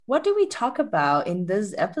what do we talk about in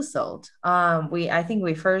this episode? I think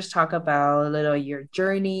we first talk about a little your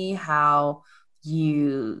journey, how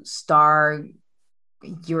you start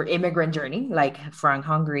your immigrant journey, like from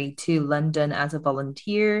Hungary to London as a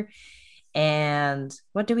volunteer. And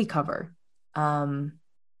what do we cover? Um,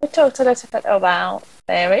 We talked a little bit about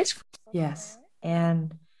marriage. yes,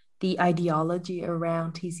 and the ideology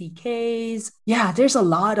around TCKs. Yeah, there's a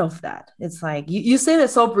lot of that. It's like you said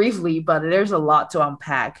it so briefly, but there's a lot to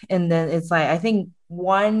unpack. And then it's like I think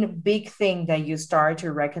one big thing that you start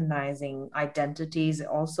to recognizing identities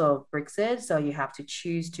also Brexit. So you have to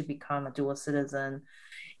choose to become a dual citizen.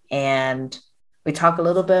 And we talk a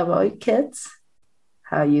little bit about kids,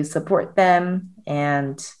 how you support them,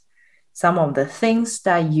 and some of the things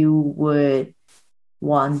that you would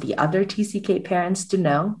want the other TCK parents to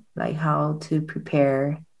know, like how to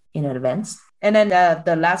prepare in advance. And then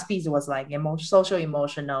the last piece was like social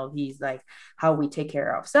emotional. He's like how we take care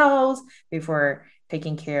of ourselves before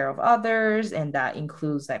taking care of others, and that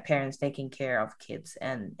includes like parents taking care of kids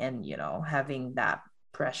and having that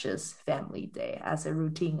precious family day as a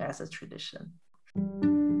routine, as a tradition.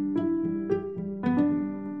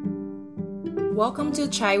 Welcome to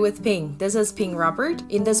Chai with Ping. This is Ping Robert.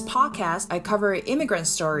 In this podcast, I cover immigrant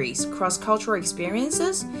stories, cross-cultural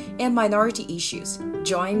experiences, and minority issues.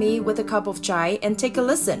 Join me with a cup of chai and take a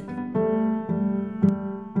listen.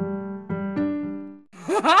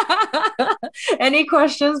 Any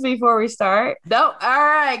questions before we start? No? All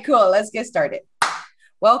right, cool. Let's get started.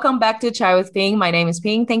 Welcome back to Chai with Ping. My name is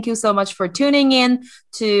Ping. Thank you so much for tuning in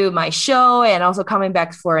to my show and also coming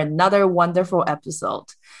back for another wonderful episode.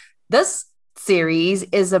 This series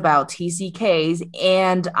is about TCKs,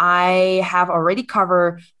 and I have already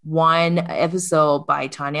covered one episode by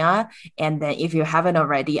Tanya. And then if you haven't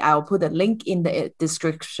already, I'll put a link in the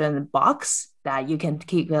description box that you can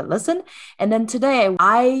keep a listen. And then today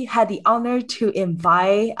I had the honor to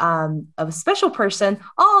invite a special person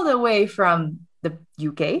all the way from the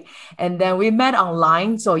UK, and then we met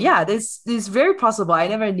online. So yeah, this is very possible. I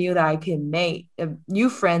never knew that I can make new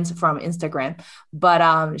friends from Instagram,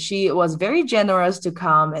 but she was very generous to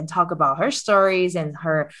come and talk about her stories and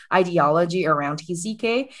her ideology around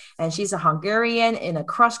TCK. And she's a Hungarian in a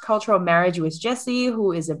cross-cultural marriage with Jesse,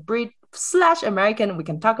 who is a Brit slash American. We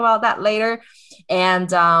can talk about that later. And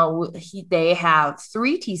they have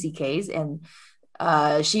 3 TCKs, and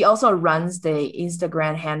she also runs the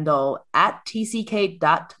Instagram handle at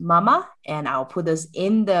tck.mama, and I'll put this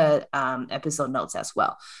in the episode notes as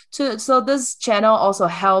well. So this channel also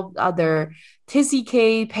helped other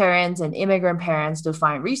TCK parents and immigrant parents to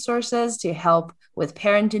find resources to help with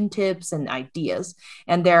parenting tips and ideas.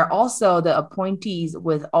 And they're also the appointees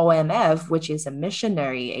with OMF, which is a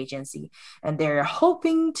missionary agency, and they're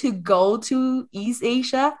hoping to go to East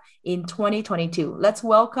Asia in 2022. Let's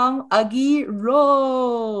welcome Agi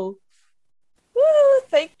Ro. Woo,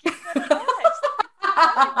 thank you so much.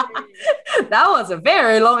 That was a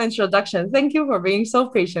very long introduction. Thank you for being so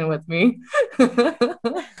patient with me.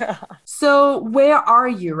 So, where are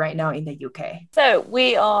you right now in the UK? So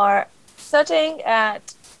we are studying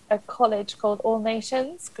at a college called All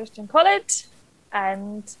Nations Christian College,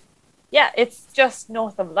 and yeah, it's just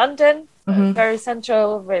north of London. Very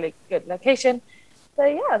central, really good location. So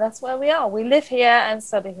yeah, that's where we are. We live here and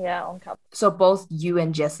study here on campus. So both you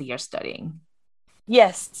and Jesse are studying?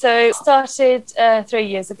 Yes. So started 3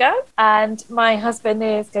 years ago, and my husband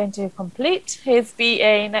is going to complete his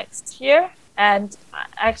BA next year. And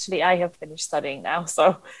actually, I have finished studying now.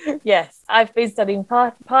 So yes, I've been studying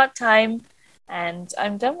part-time, and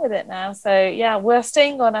I'm done with it now. So yeah, we're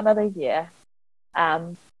staying on another year.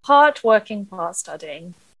 Part working, part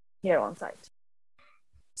studying here on site.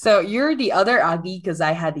 So you're the other Agi, because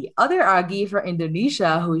I had the other Agi from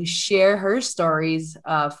Indonesia who shared her stories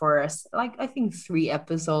for us, like I think 3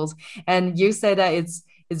 episodes. And you said that it's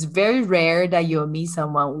very rare that you'll meet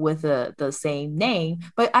someone with the same name,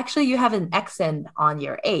 but actually you have an accent on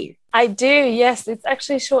your A. I do, yes. It's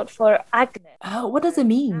actually short for Agnes. Oh, what does it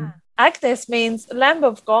mean? Agnes means Lamb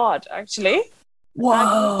of God, actually.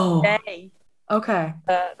 Whoa. Day. Okay.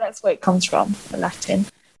 That's where it comes from, the Latin.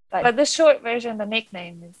 But the short version, the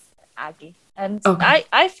nickname is Aggie. And okay.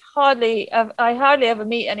 I hardly ever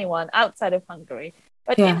meet anyone outside of Hungary.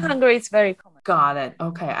 But in Hungary, it's very common. Got it.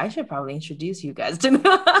 Okay, I should probably introduce you guys to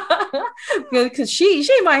because she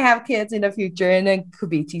might have kids in the future, and it could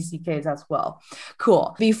be TCKs as well.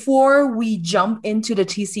 Cool. Before we jump into the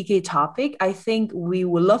TCK topic, I think we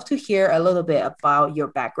would love to hear a little bit about your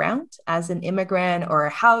background as an immigrant, or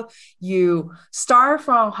how you start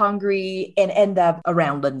from Hungary and end up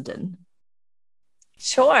around London.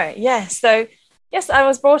 Sure. Yeah. So Yes, I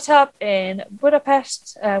was brought up in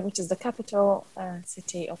Budapest, which is the capital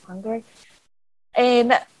city of Hungary,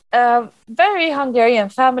 in a very Hungarian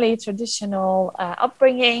family, traditional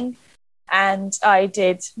upbringing. And I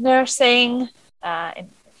did nursing in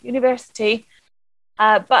university.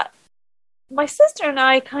 But my sister and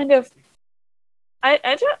I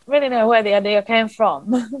I don't really know where the idea came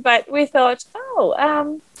from, but we thought,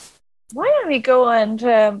 why don't we go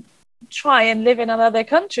and try and live in another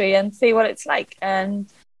country and see what it's like? And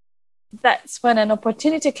that's when an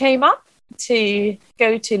opportunity came up to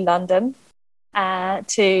go to London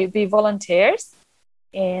to be volunteers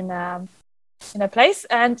in a place.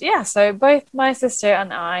 And yeah, so both my sister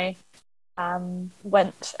and I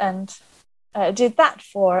went and did that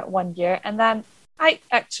for 1 year. And then I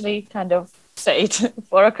actually kind of stayed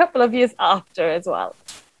for a couple of years after as well.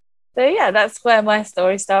 So yeah, that's where my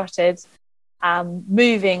story started,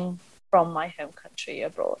 moving from my home country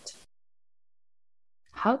abroad.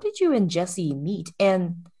 How did you and Jesse meet?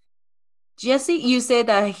 And Jesse, you said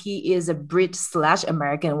that he is a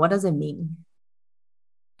Brit/American. What does it mean?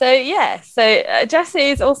 So yeah,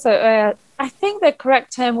 Jesse is also, I think the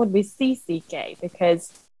correct term would be CCK,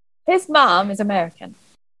 because his mom is American.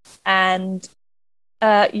 And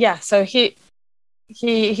so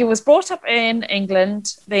he was brought up in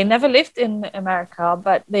England. They never lived in America,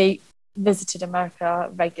 but they visited America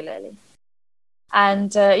regularly.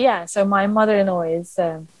 And so my mother-in-law is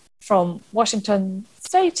from Washington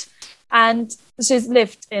State, and she's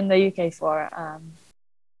lived in the UK for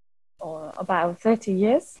about 30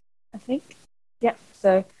 years, I think. Yeah,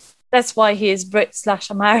 so that's why he is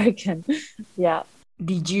Brit/American. Yeah.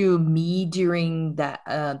 Did you meet during that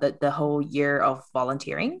the whole year of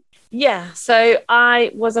volunteering? Yeah, so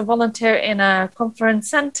I was a volunteer in a conference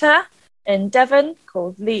centre in Devon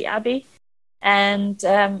called Lee Abbey, and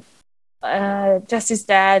Jesse's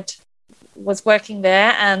dad was working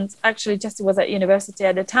there, and actually Jesse was at university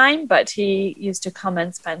at the time, but he used to come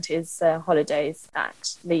and spend his holidays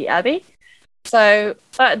at Lee Abbey. So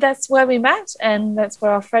that's where we met, and that's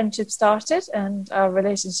where our friendship started and our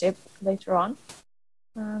relationship later on.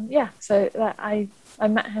 So I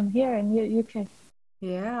met him here in UK.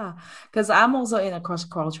 Yeah, because I'm also in a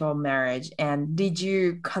cross-cultural marriage. And did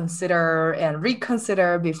you consider and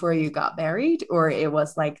reconsider before you got married, or it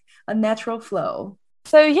was like a natural flow?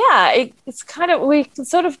 So yeah, it's kind of, we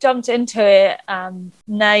sort of jumped into it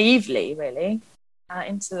naively, really,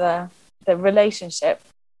 into the relationship,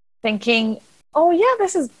 thinking, oh yeah,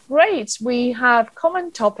 this is great. We have common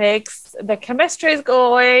topics. The chemistry is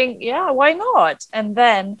going. Yeah, why not? And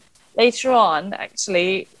then later on,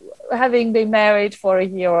 actually, having been married for a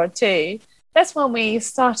year or two, that's when we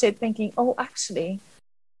started thinking, oh, actually,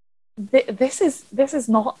 this is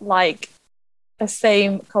not like a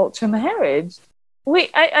same culture marriage.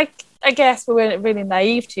 I guess we weren't really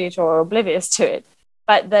naive to it or oblivious to it,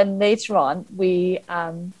 but then later on we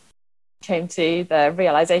came to the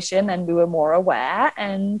realization, and we were more aware,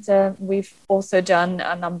 and we've also done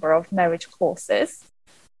a number of marriage courses,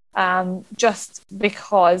 just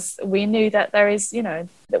because we knew that there is,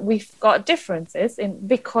 that we've got differences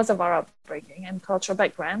because of our upbringing and cultural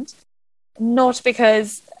background, not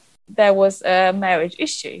because there was a marriage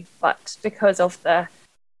issue, but because of our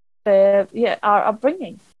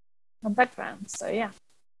upbringing and background. So yeah.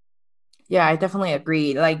 Yeah, I definitely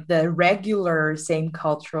agree. Like the regular same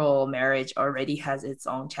cultural marriage already has its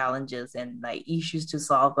own challenges and like issues to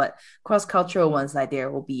solve, but cross-cultural ones, like there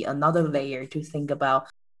will be another layer to think about.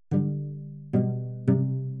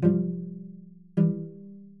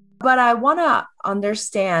 But I want to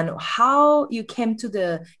understand how you came to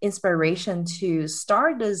the inspiration to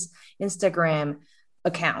start this Instagram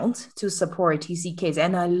account to support TCKs.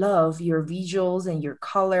 And I love your visuals and your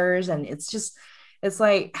colors. And it's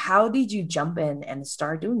like, how did you jump in and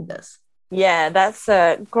start doing this? Yeah, that's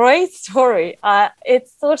a great story. It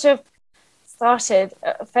sort of started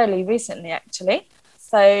fairly recently, actually.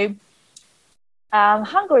 So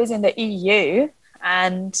Hungary is in the EU,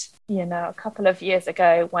 and a couple of years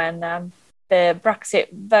ago when the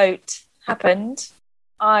Brexit vote happened,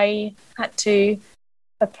 I had to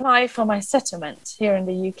apply for my settlement here in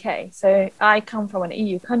the UK. So I come from an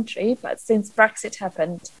EU country, but since Brexit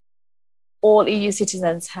happened, all EU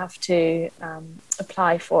citizens have to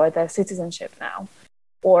apply for their citizenship now,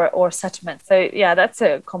 or settlement. So yeah, that's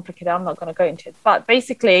a complicated. I'm not going to go into it. But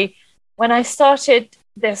basically, when I started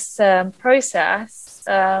this process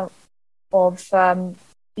I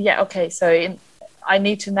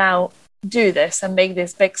need to now do this and make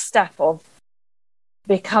this big step of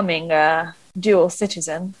becoming a dual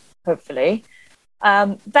citizen, hopefully.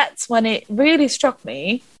 That's when it really struck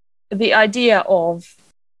me, the idea of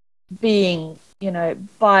being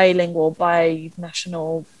bilingual,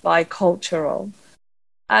 binational, bicultural.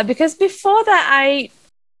 Because before that,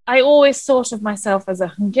 I always thought of myself as a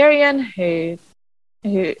Hungarian who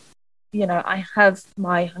I have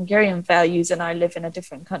my Hungarian values and I live in a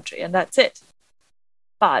different country and that's it.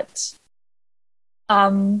 But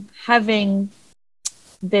having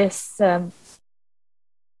this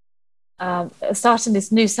starting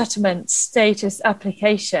this new settlement status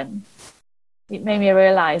application, it made me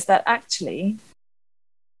realize that actually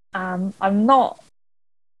I'm not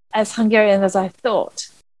as Hungarian as I thought.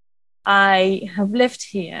 I have lived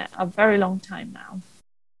here a very long time now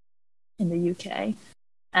in the UK,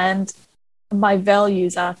 and my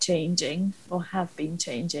values are changing or have been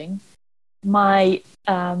changing. My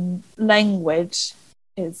language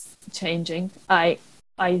is changing. I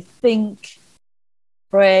think,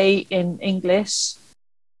 pray in English,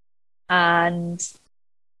 and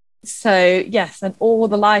so yes, and all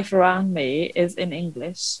the life around me is in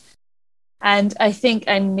English. And I think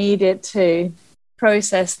I needed to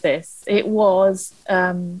process this. It was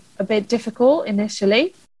a bit difficult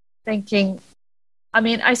initially, thinking,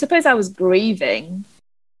 I suppose I was grieving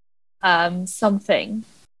something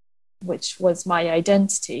which was my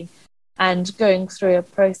identity and going through a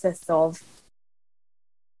process of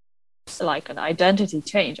like an identity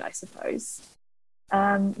change, I suppose.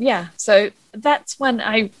 So that's when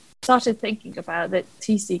I started thinking about the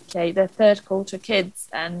TCK, the third culture kids,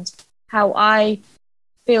 and how I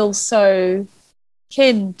feel so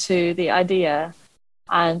kin to the idea,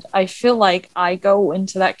 and I feel like I go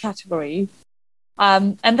into that category.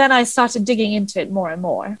 And then I started digging into it more and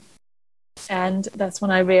more, and that's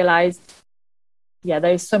when I realized,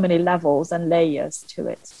 there's so many levels and layers to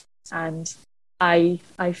it, and I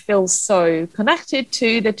feel so connected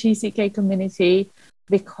to the TCK community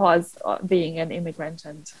because being an immigrant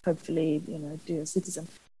and hopefully dual citizen.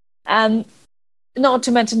 And not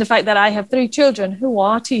to mention the fact that I have 3 children who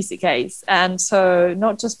are TCKs. And so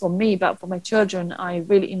not just for me, but for my children, I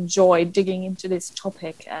really enjoy digging into this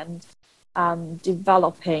topic and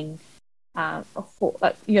developing a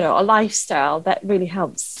lifestyle that really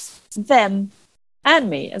helps them and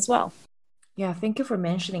me as well. Yeah, thank you for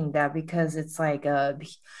mentioning that, because it's like I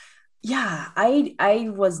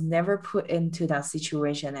was never put into that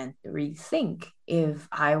situation and rethink if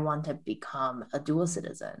I want to become a dual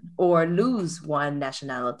citizen or lose one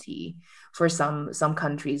nationality for some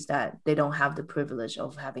countries that they don't have the privilege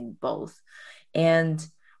of having both. And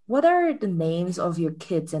what are the names of your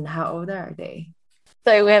kids and how old are they?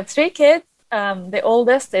 So we have 3 kids. The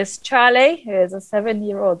oldest is Charlie, who is a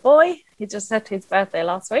 7-year-old boy. He just had his birthday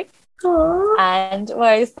last week. Aww. And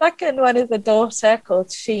my second one is a daughter called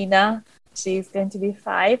Sheena. She's going to be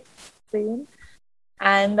 5 soon.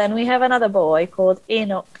 And then we have another boy called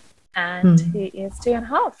Enoch, and he is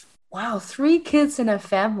 2.5. Wow, 3 kids in a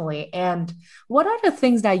family. And what are the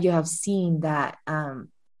things that you have seen that,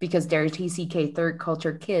 because they're TCK, third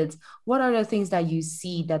culture kids, what are the things that you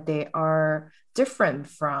see that they are different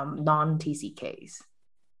from non-TCKs?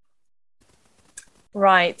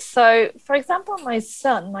 Right. So, for example, my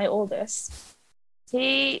son, my oldest,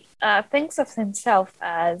 he thinks of himself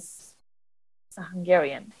as a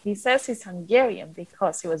Hungarian. He says he's Hungarian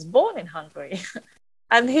because he was born in Hungary.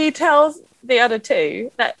 And he tells the other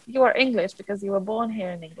 2 that you are English because you were born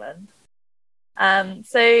here in England.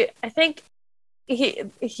 So I think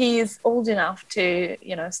he's old enough to,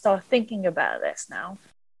 start thinking about this now.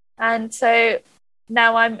 And so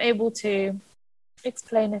now I'm able to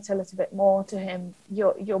explain it a little bit more to him.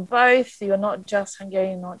 You're both. You're not just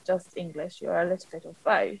Hungarian, not just English. You're a little bit of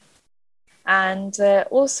both. And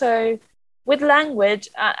also with language,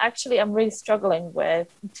 actually, I'm really struggling with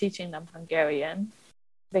teaching them Hungarian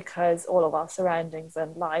because all of our surroundings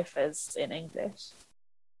and life is in English.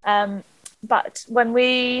 But when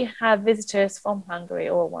we have visitors from Hungary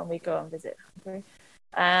or when we go and visit Hungary,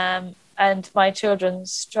 and my children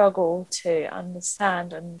struggle to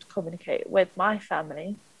understand and communicate with my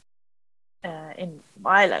family in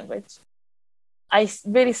my language, I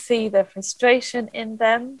really see the frustration in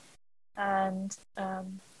them, and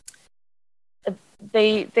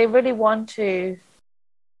they really want to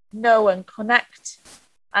know and connect,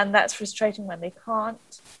 and that's frustrating when they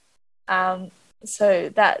can't. So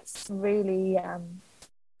that's really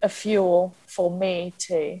a fuel for me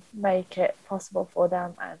to make it possible for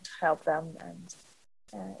them and help them,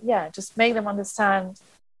 and just make them understand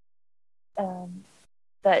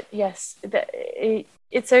that yes, that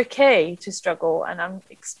it's okay to struggle. And I'm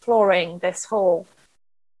exploring this whole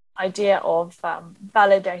idea of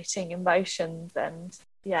validating emotions, and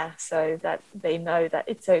so that they know that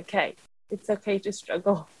it's okay to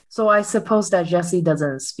struggle. So I suppose that Jessie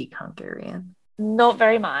doesn't speak Hungarian. Not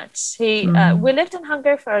very much. We lived in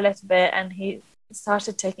Hungary for a little bit, and he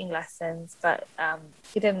started taking lessons, but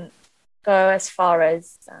he didn't go as far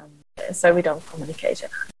as, so we don't communicate.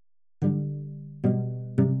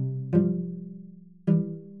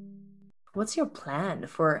 What's your plan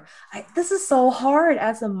for this is so hard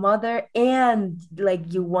as a mother, and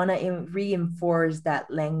like you want to reinforce that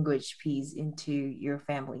language piece into your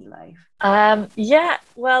family life? Yeah,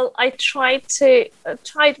 well, I tried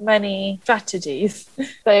many strategies.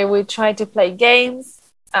 So we tried to play games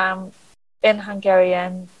in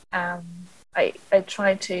Hungarian. I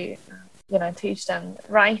tried to teach them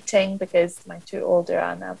writing, because my two older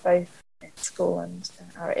are now both in school and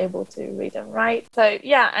are able to read and write. So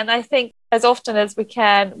yeah, and I think as often as we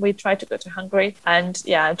can, we try to go to Hungary and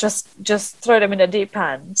just throw them in the deep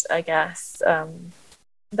end, I guess.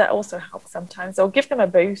 That also helps sometimes, or give them a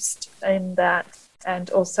boost in that. And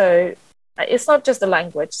also, it's not just the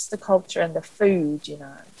language, it's the culture and the food,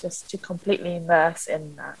 just to completely immerse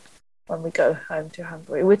in that when we go home to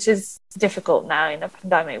Hungary, which is difficult now in a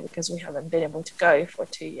pandemic because we haven't been able to go for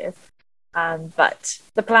 2 years. But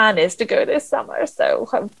the plan is to go this summer, so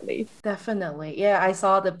hopefully. Definitely. Yeah, I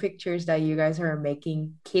saw the pictures that you guys are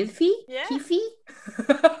making. Kifi? Yeah. Kifi?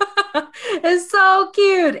 It's so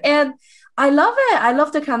cute. And I love it. I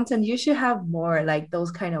love the content. You should have more like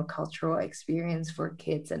those kind of cultural experience for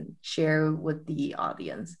kids and share with the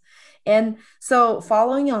audience. And so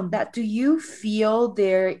following on that, do you feel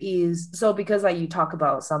there is so because like you talk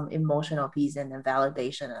about some emotional piece and then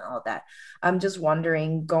validation and all that, I'm just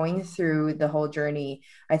wondering, going through the whole journey,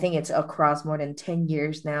 I think it's across more than 10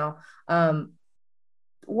 years now.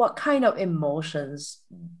 What kind of emotions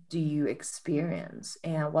do you experience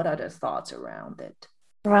and what are the thoughts around it?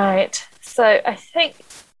 Right. So I think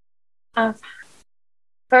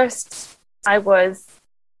first I was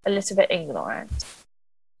a little bit ignorant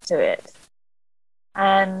to it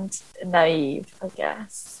and naive, I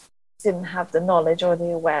guess. Didn't have the knowledge or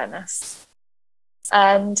the awareness.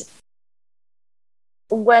 And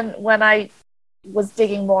when I was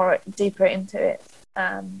digging more deeper into it,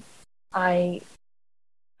 I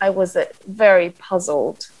was very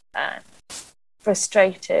puzzled and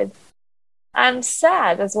frustrated and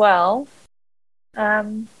sad as well.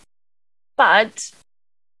 But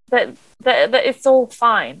that it's all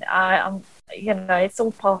fine. I'm it's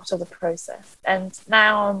all part of the process. And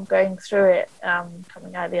now I'm going through it,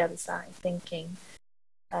 coming out the other side, thinking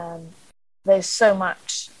there's so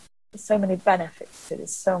many benefits to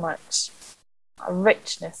this, so much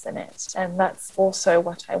richness in it. And that's also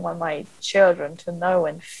what I want my children to know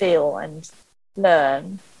and feel and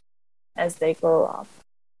learn as they grow up.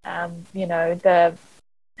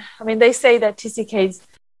 They say that TCKs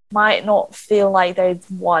might not feel like there's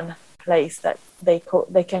one place that they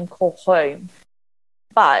can call home,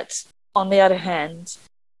 but on the other hand,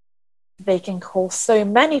 they can call so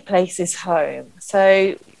many places home.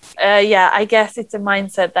 So I guess it's a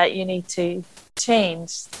mindset that you need to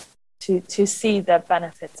change to see the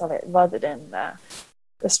benefits of it rather than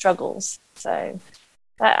the struggles. So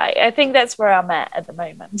I think that's where I'm at the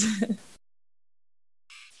moment.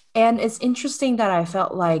 And it's interesting that I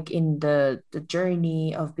felt like in the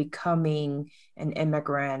journey of becoming an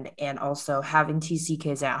immigrant and also having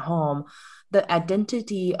TCKs at home, the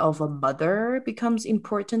identity of a mother becomes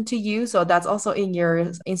important to you. So that's also in your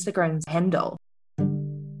Instagram handle.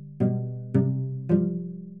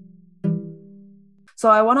 So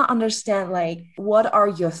I want to understand, like, what are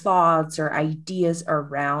your thoughts or ideas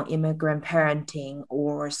around immigrant parenting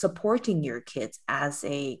or supporting your kids as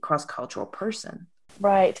a cross-cultural person?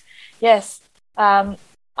 Right. Yes.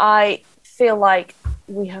 I feel like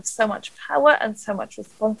we have so much power and so much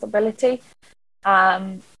responsibility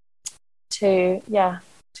to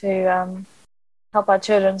help our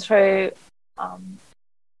children through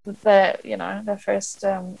their first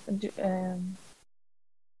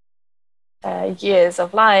years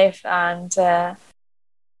of life. And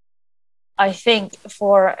I think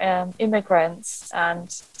for immigrants and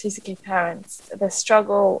TCK parents, the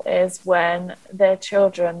struggle is when their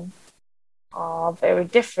children are very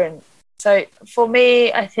different. So for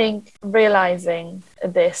me, I think realizing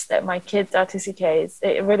this, that my kids are TCKs,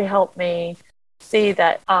 it really helped me see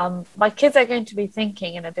that my kids are going to be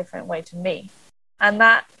thinking in a different way to me. And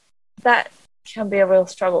that can be a real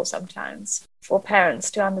struggle sometimes for parents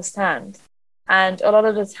to understand. And a lot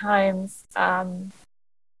of the times,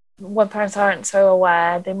 when parents aren't so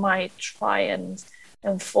aware, they might try and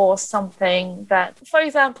enforce something that, for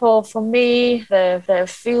example, for me, the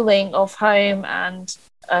feeling of home and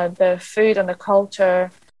the food and the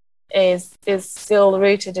culture is still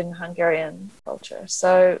rooted in Hungarian culture.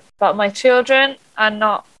 So, but my children are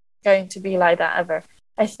not going to be like that ever.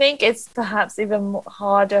 I think it's perhaps even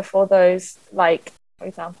harder for those, like, for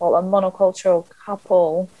example, a monocultural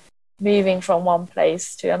couple moving from one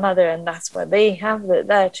place to another, and that's where they have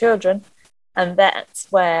their children, and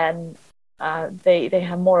that's when they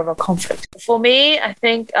have more of a conflict. For me, I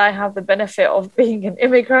think I have the benefit of being an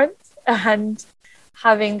immigrant and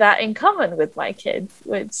having that in common with my kids,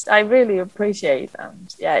 which I really appreciate.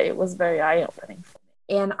 And yeah, it was very eye-opening.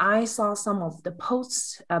 And I saw some of the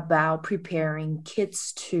posts about preparing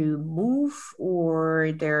kids to move,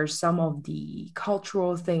 or there's some of the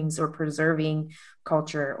cultural things or preserving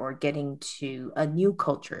culture or getting to a new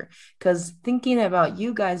culture. Because thinking about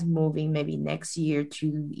you guys moving maybe next year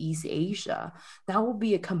to East Asia, that will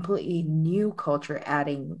be a completely new culture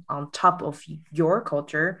adding on top of your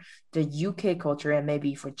culture, the UK culture, and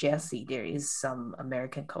maybe for Jesse, there is some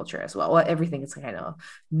American culture as well. Well, everything is kind of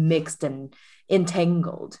mixed and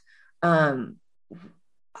entangled. um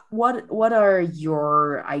what are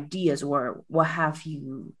your ideas, or what have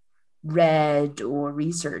you read or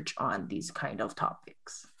researched on these kind of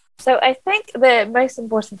topics? So I think the most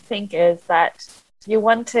important thing is that you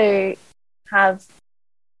want to have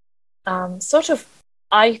sort of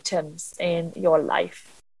items in your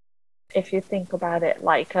life, if you think about it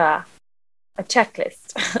like a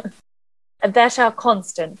checklist, that are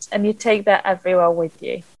constant, and you take that everywhere with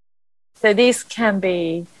you. So these can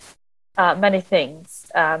be many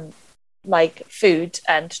things, like food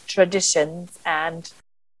and traditions and,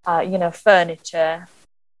 furniture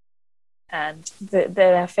and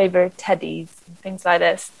their favorite teddies and things like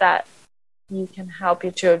this, that you can help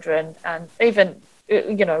your children, and even,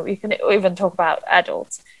 you can even talk about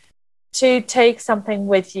adults, to take something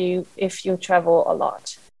with you if you travel a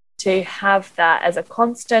lot, to have that as a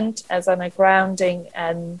constant, as a grounding,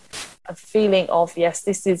 and a feeling of, yes,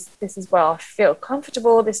 this is where I feel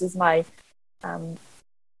comfortable. This is my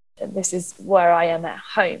this is where I am at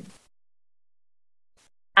home.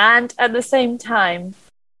 And at the same time,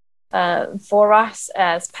 for us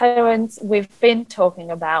as parents, we've been talking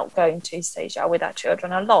about going to East Asia with our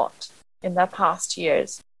children a lot in the past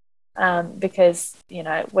years, because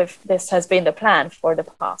this has been the plan for the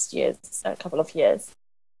past years, a couple of years.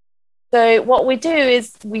 So what we do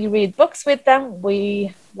is we read books with them,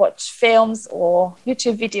 we watch films or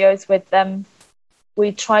YouTube videos with them,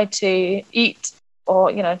 we try to eat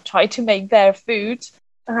or try to make their food,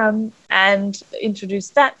 and introduce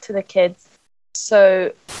that to the kids.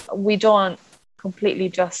 So we don't completely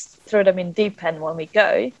just throw them in deep end when we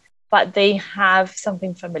go, but they have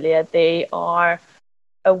something familiar. They are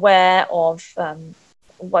aware of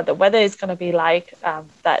what the weather is going to be like,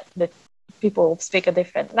 that the people speak a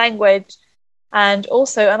different language. And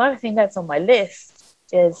also another thing that's on my list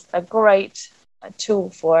is a great tool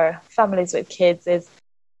for families with kids is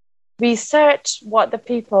research what the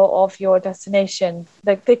people of your destination,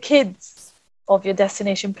 the kids of your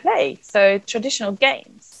destination play. So traditional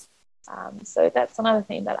games. So that's another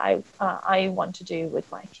thing that I want to do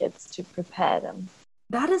with my kids to prepare them.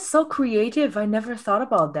 That is so creative. I never thought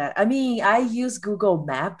about that. I mean, I use Google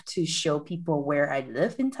Map to show people where I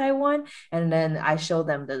live in Taiwan, and then I show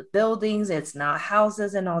them the buildings. It's not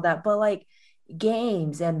houses and all that, but like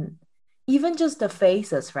games and even just the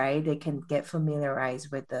faces, right? They can get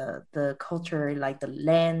familiarized with the culture, like the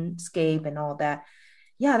landscape and all that.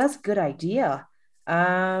 Yeah, that's a good idea.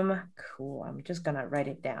 Cool. I'm just gonna write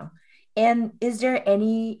it down. And is there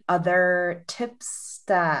any other tips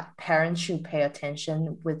that parents should pay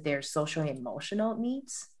attention with their social and emotional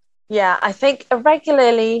needs? Yeah, I think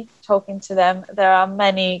regularly talking to them, there are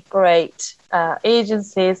many great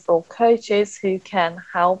agencies or coaches who can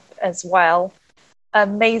help as well.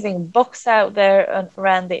 Amazing books out there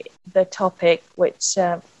around the topic, which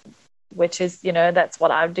is, that's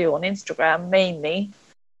what I do on Instagram mainly,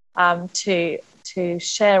 to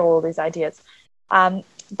share all these ideas.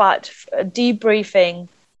 But debriefing,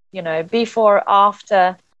 before,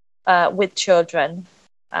 after, with children,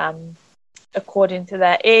 according to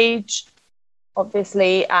their age,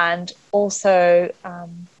 obviously, and also.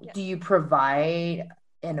 Do you provide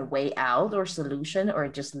a way out or solution, or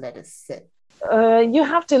just let it sit? You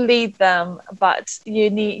have to lead them, but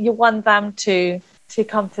you want them to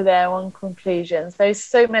come to their own conclusions. There's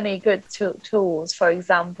so many good tools. For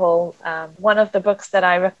example, one of the books that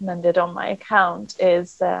I recommended on my account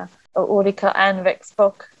is Ulrika Anvik's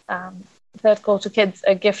book, Third Culture Kids,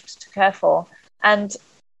 A Gift to Care For. And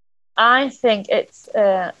I think it's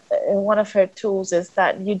one of her tools is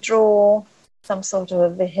that you draw some sort of a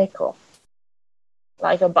vehicle,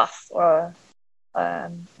 like a bus or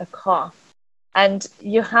a car, and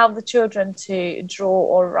you have the children to draw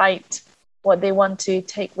or write what they want to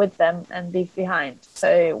take with them and leave behind.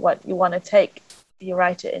 So what you want to take, you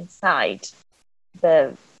write it inside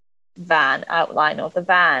the van outline of the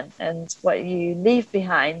van, and what you leave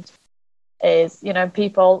behind is, you know,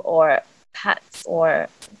 people or pets or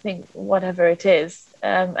whatever it is.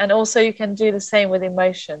 And also you can do the same with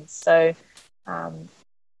emotions. So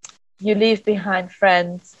you leave behind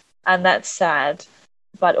friends, and that's sad,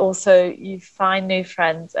 but also you find new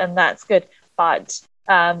friends, and that's good. But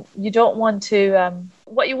you don't want to,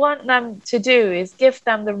 what you want them to do is give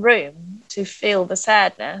them the room to feel the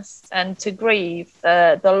sadness and to grieve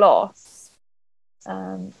the loss.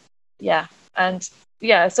 Yeah. And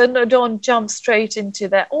yeah, so no, don't jump straight into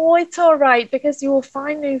that. Oh, it's all right, because you will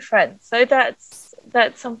find new friends. So that's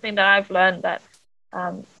something that I've learned, that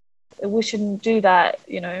we shouldn't do that,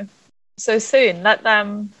 you know, so soon. Let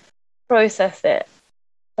them process it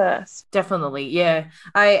first. Definitely. Yeah.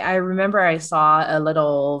 I remember I saw a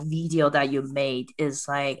little video that you made, is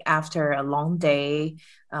like after a long day,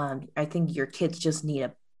 I think your kids just need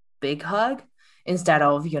a big hug instead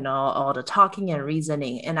of, you know, all the talking and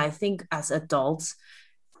reasoning. And I think as adults,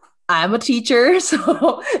 I'm a teacher,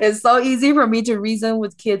 so it's so easy for me to reason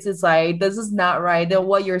with kids. It's like, this is not right. That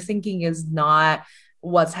what you're thinking is not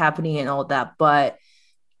what's happening and all that. But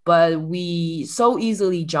we so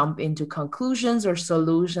easily jump into conclusions or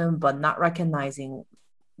solution, but not recognizing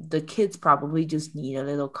the kids probably just need a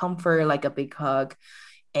little comfort, like a big hug.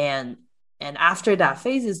 And after that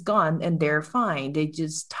phase is gone and they're fine, they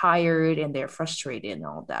just tired and they're frustrated and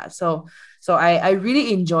all that. So I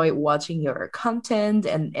really enjoy watching your content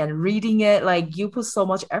and reading it. Like, you put so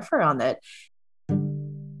much effort on it.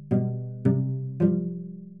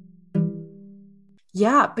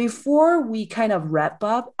 Yeah, before we kind of wrap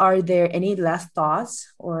up, are there any last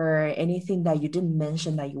thoughts or anything that you didn't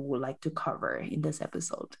mention that you would like to cover in this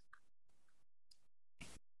episode?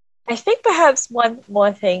 I think perhaps one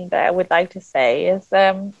more thing that I would like to say is,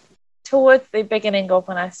 towards the beginning of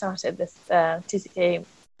when I started this TCK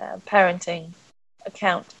parenting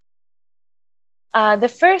account, the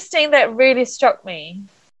first thing that really struck me,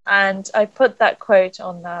 and I put that quote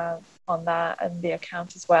on the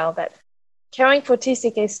account as well, that caring for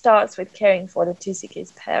TCK starts with caring for the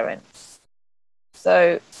TCK's parents.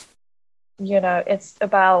 So, you know, it's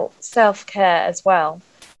about self-care as well.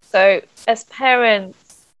 So as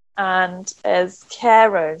parents and as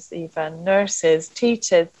carers, even nurses,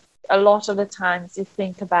 teachers, a lot of the times you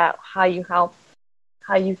think about how you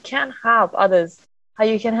can help others, how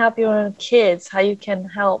you can help your own kids, how you can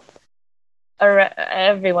help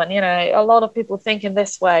everyone. You know, a lot of people think in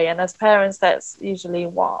this way, and as parents, that's usually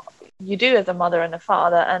what you do as a mother and a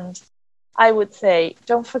father. And I would say,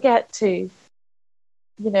 don't forget to,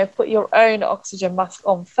 you know, put your own oxygen mask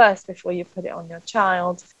on first before you put it on your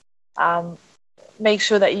child. Make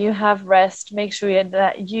sure that you have rest. Make sure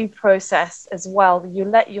that you process as well. You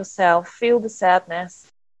let yourself feel the sadness.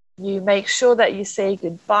 You make sure that you say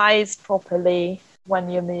goodbyes properly when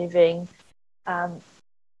you're moving,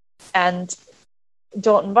 and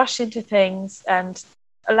don't rush into things, and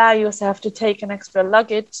allow yourself to take an extra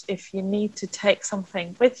luggage if you need to take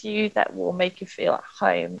something with you that will make you feel at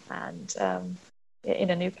home and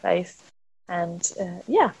in a new place. And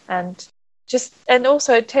and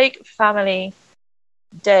also take family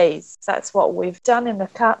days. That's what we've done in the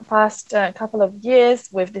past couple of years.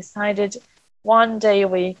 We've decided one day a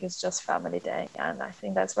week is just family day, and I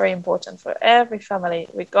think that's very important for every family,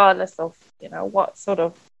 regardless of, you know, what sort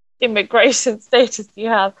of immigration status you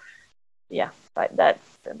have. Yeah, but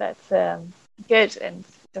that's good, and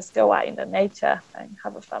just go out in the nature and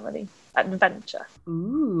have a family adventure.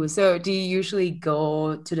 Ooh, so do you usually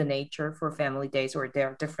go to the nature for family days, or there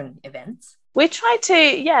are different events? We try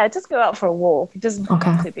to, just go out for a walk. It doesn't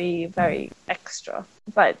have to be very extra,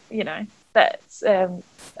 but, you know, that's a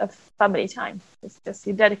family time. It's just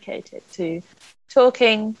you dedicate it to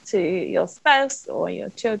talking to your spouse or your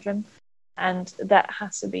children, and that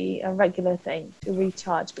has to be a regular thing to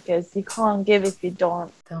recharge, because you can't give if you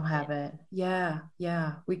don't have it. Yeah.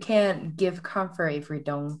 We can't give comfort if we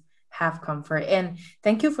don't have comfort. And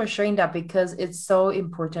thank you for sharing that, because it's so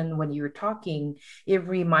important. When you were talking, it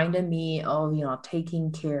reminded me of, you know,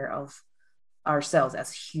 taking care of ourselves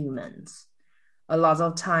as humans. A lot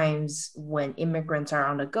of times when immigrants are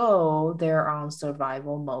on the go, they're on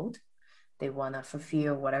survival mode. They want to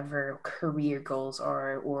fulfill whatever career goals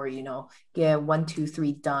or you know, get 1 2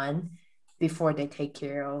 3 done before they take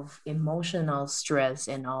care of emotional stress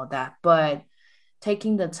and all that. But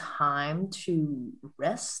taking the time to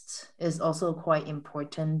rest is also quite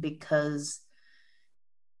important, because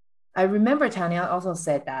I remember Tanya also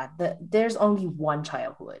said that there's only one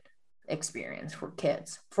childhood. experience for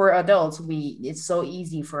kids. For adults, it's so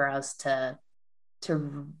easy for us to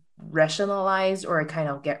rationalize or kind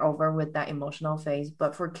of get over with that emotional phase.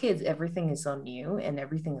 But for kids, everything is so new and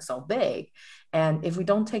everything is so big. And if we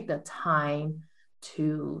don't take the time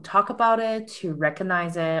to talk about it, to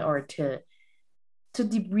recognize it, or to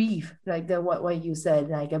debrief, like what you said,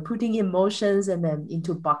 like putting emotions and then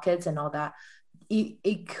into buckets and all that,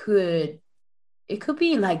 it could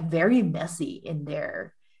be like very messy in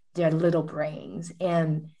their little brains,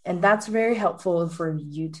 and that's very helpful for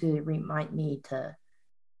you to remind me to,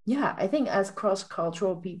 yeah, I think as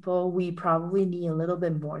cross-cultural people, we probably need a little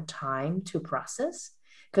bit more time to process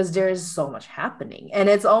because there is so much happening. And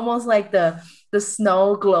it's almost like the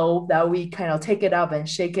snow globe that we kind of take it up and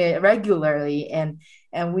shake it regularly. And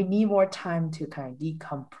we need more time to kind of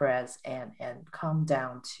decompress and calm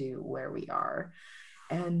down to where we are.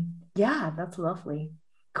 And yeah, that's lovely.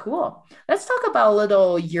 Cool. Let's talk about a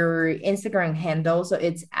little your Instagram handle. So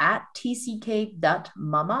it's at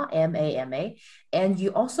tck.mama, MAMA. And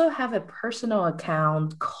you also have a personal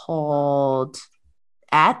account called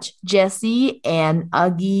at Jessie and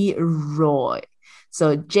Aggie Roy.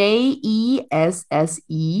 So JESSE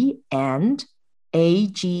and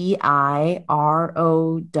AGIROWE.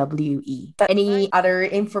 Any other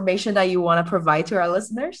information that you want to provide to our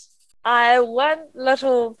listeners? One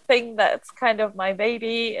little thing that's kind of my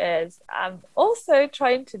baby is I'm also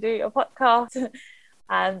trying to do a podcast,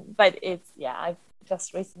 but I've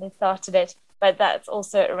just recently started it, but that's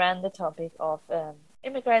also around the topic of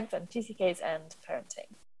immigrants and TCKs and parenting.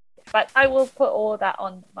 But I will put all that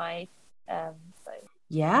on my site.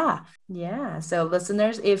 Yeah. So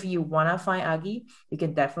listeners, if you want to find Aggie, you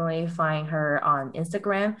can definitely find her on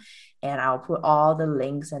Instagram, and I'll put all the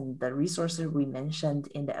links and the resources we mentioned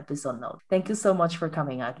in the episode notes. Thank you so much for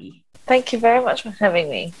coming, Aggie. Thank you very much for having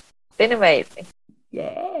me. It's been amazing.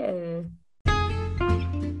 Yeah.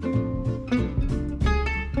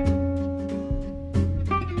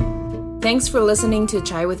 Thanks for listening to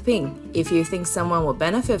Chai with Ping. If you think someone will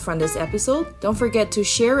benefit from this episode, don't forget to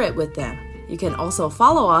share it with them. You can also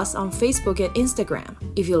follow us on Facebook and Instagram.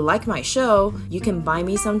 If you like my show, you can buy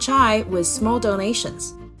me some chai with small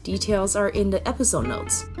donations. Details are in the episode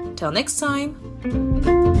notes. Till next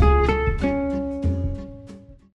time!